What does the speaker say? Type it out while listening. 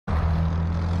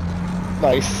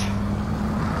Nice.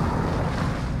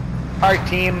 Alright,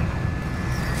 team.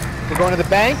 We're going to the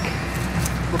bank.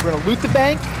 We're going to loot the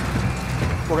bank.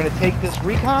 We're going to take this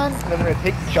recon, and then we're going to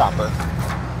take the chopper.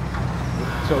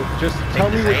 So just tell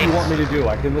me what you want me to do.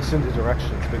 I can listen to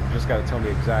directions, but you just gotta tell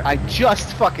me exactly. I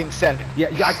just fucking said it.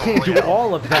 Yeah, I can't do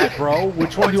all of that, bro.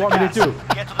 Which one do you want me to do?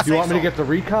 Do you want me to get the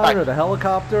recon or the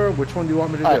helicopter? Which one do you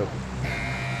want me to do?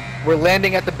 We're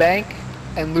landing at the bank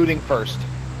and looting first.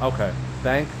 Okay.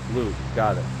 Bank, loot.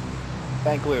 Got it.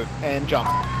 Bank, loot, and jump.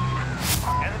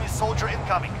 Enemy soldier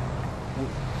incoming.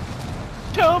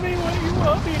 Tell me what you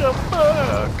want me to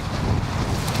fuck.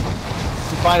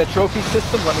 If you find a trophy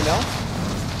system, let me know.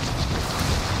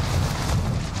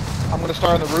 I'm gonna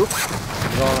start on the roof.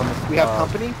 We have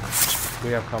company.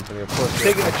 We have company, of course.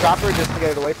 Taking a chopper just to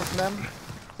get it away from them.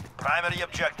 Primary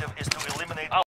objective is to eliminate